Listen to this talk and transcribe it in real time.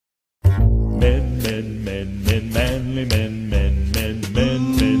men, men, manly men, men, men,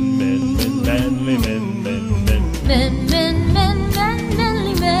 men, men, men, men, manly men, men, men, men, men, men, men,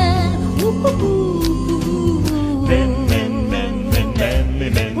 manly men. men, men, men, men, manly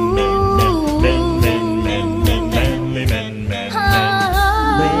men, men, men, men, men, men, manly men, men,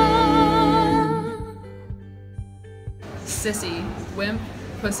 Sissy, wimp,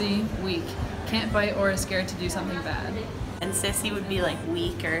 pussy, weak. Can't fight or is scared to do something bad. And sissy would be like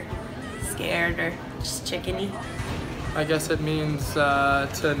weak or scared or just chickeny. I guess it means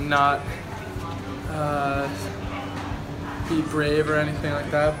to not be brave or anything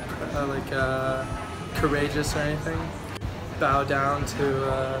like that, courageous or anything. Bow down to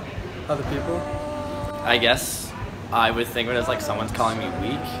other people. I guess I would think of it as like someone's calling me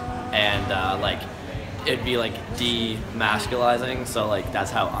weak, and like it'd be like demasculizing, so like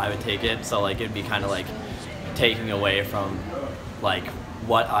that's how I would take it. So like it'd be kind of like taking away from like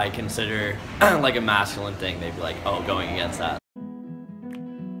what I consider like a masculine thing. They'd be like, oh, going against that.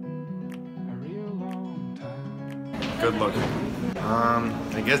 Good looking.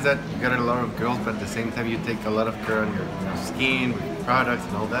 I guess that you got a lot of girls, but at the same time you take a lot of care on your skin, with products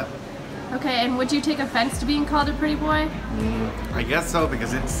and all that. Okay, and would you take offense to being called a pretty boy? I guess so,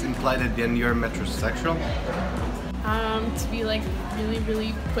 because it's implied that then you're metrosexual. To be like really,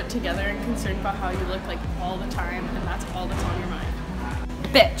 really put together and concerned about how you look like all the time, and that's all that's on your mind.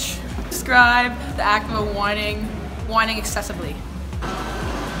 Bitch. Describe the act of whining excessively.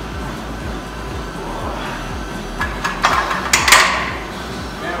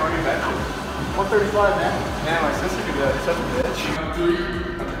 Man, where are you at? 135, man. Man, my sister could do that. Such a bitch. 3,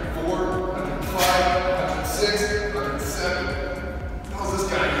 4, 5, 6, 7. How's this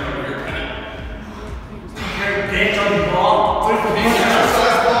guy doing over here, Pennant? Bitch on the ball. Get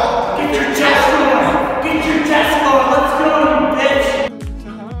your chest going. Get your chest going. Let's go, you bitch. To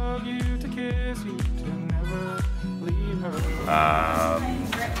hug you, to kiss you, to never leave her.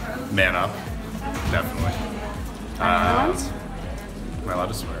 Man up, definitely. Am I allowed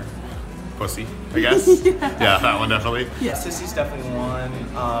to swear? Pussy, I guess. Yeah, that one definitely. Yeah, sissy's definitely one.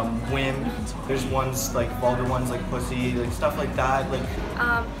 Wimp. There's ones like vulgar ones like pussy, like stuff like that. Like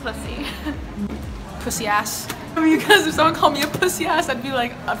Pussy. Pussy ass. I mean, because if someone called me a pussy ass, I'd feel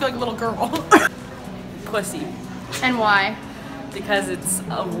like a little girl. Pussy. And why? Because it's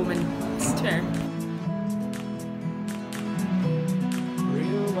a woman's term.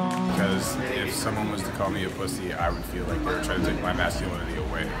 Because if someone was to call me a pussy, I would feel like they were trying to take my masculinity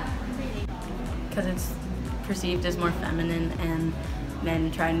away. Because it's perceived as more feminine and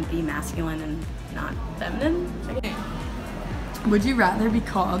men trying to be masculine and not feminine. Would you rather be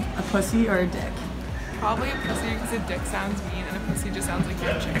called a pussy or a dick? Probably a pussy because a dick sounds mean and a pussy just sounds like you're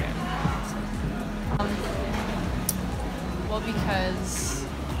a chicken. Well, because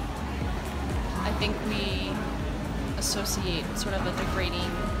I think we associate sort of a degrading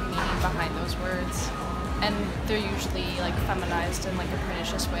meaning behind those words, and they're usually like feminized in like a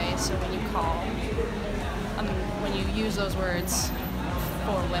pernicious way. So when you use those words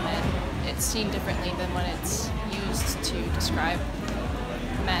for women, it's seen differently than when it's used to describe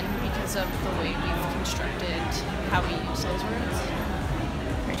men because of the way we've constructed how we use those words.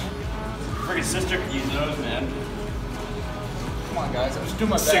 Freaking sister could use those, man. Come on, guys, I'm just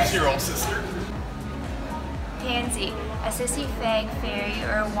doing my best. 6-year-old sister. Pansy, a sissy, fag, fairy,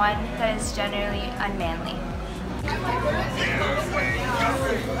 or one that is generally unmanly.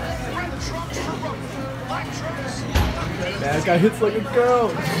 That guy hits like a girl.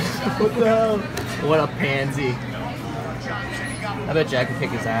 What the hell? What a pansy. I bet Jack could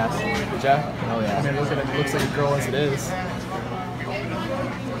kick his ass. Jack? Oh yeah. I mean, look at it. It looks like a girl as it is.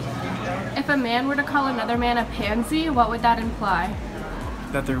 If a man were to call another man a pansy, what would that imply?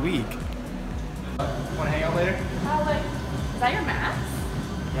 That they're weak. Want to hang out later? Is that your math?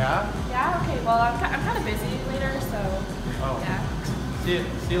 Yeah? Yeah, okay, well, I'm kind of busy later, so, yeah. See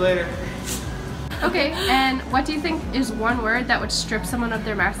you later. Okay, and what do you think is one word that would strip someone of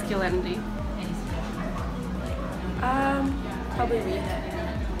their masculinity? Probably weak.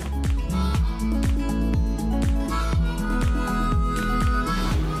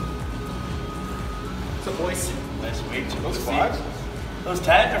 What's up, boys? Nice week. Those fives? Those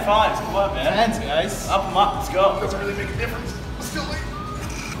 10s are 5s. Come on, man. 10s, guys. Up them up. Let's go. Doesn't really make a difference. I'm still late.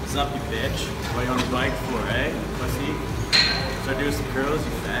 What's up, you bitch? What are you on the bike for, eh? Pussy? Start doing some curls,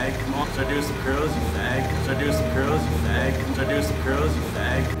 you fag. Come on. Start doing some curls, you fag. Start doing some curls, you fag. Start doing some curls, you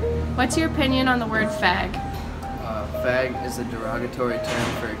fag. What's your opinion on the word fag? Fag is a derogatory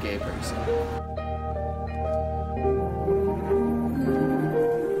term for a gay person.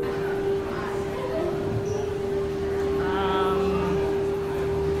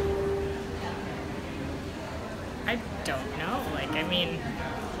 I don't know. Like, I mean,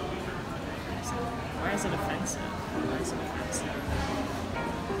 why is it offensive? Why is it offensive?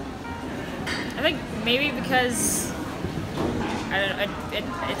 I think maybe because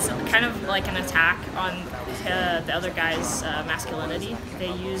it's kind of like an attack on the other guy's masculinity.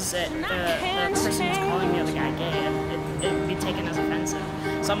 They use it, the person who's calling the other guy gay, and it'd be taken as offensive.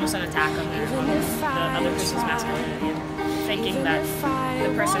 It's almost an attack on the other person's masculinity, thinking that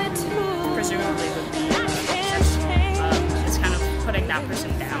the person who presumably would be sexual is kind of putting that person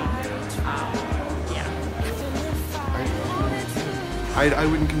down. Yeah. I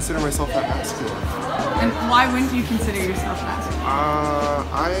wouldn't consider myself that masculine. And why wouldn't you consider yourself masculine?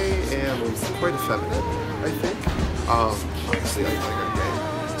 I am quite effeminate, I think. Obviously, I'm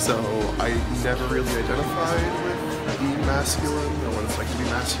gay, so I never really identified with being masculine or what it's like to be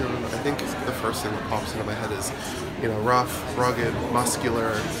masculine. I think the first thing that pops into my head is, you know, rough, rugged,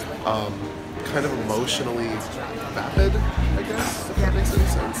 muscular, kind of emotionally vapid, I guess, if that makes any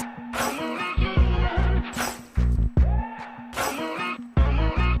sense.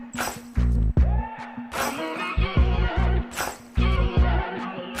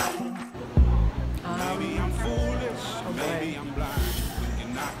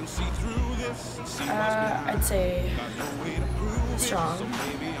 I'd say strong.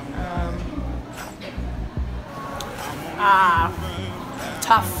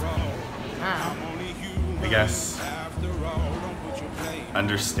 Tough. I guess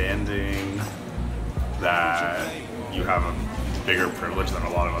understanding that you have a bigger privilege than a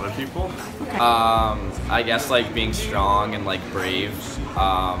lot of other people. I guess like being strong and like brave,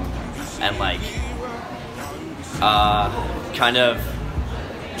 and like kind of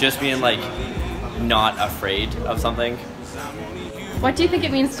just being like not afraid of something. What do you think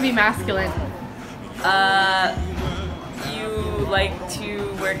it means to be masculine? You like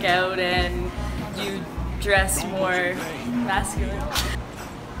to work out and you dress more masculine.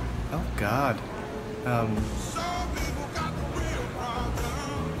 Oh God. I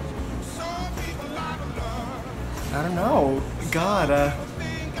don't know. God,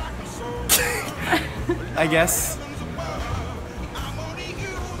 I guess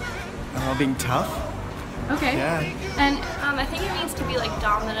being tough. Okay. Yeah. And I think it means to be like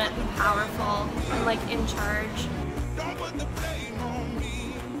dominant and powerful and like in charge.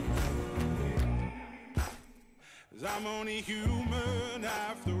 I'm only human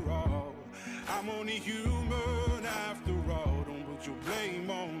after all. I'm only human after all. Don't put your blame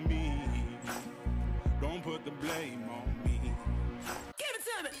on me. Don't put the blame on me. Give it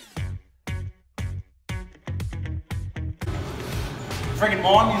to me. Freaking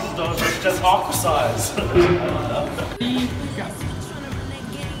mom uses those, it's just aqua size.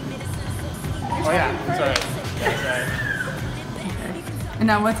 Oh yeah, sorry. That's right. And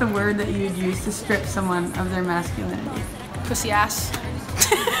now what's a word that you would use to strip someone of their masculinity? Pussy ass.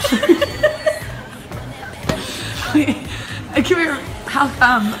 Wait, come here. How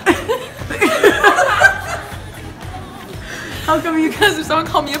come? How come you? Because if someone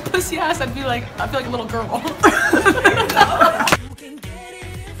called me a pussy ass, I'd feel like a little girl.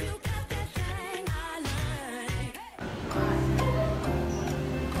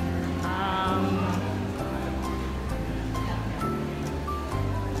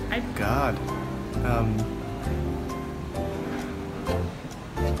 God.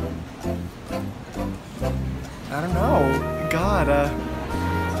 I don't know. God,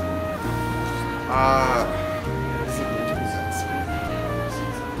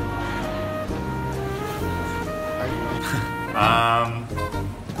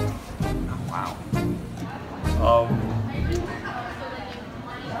 wow.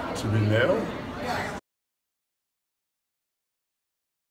 To be male?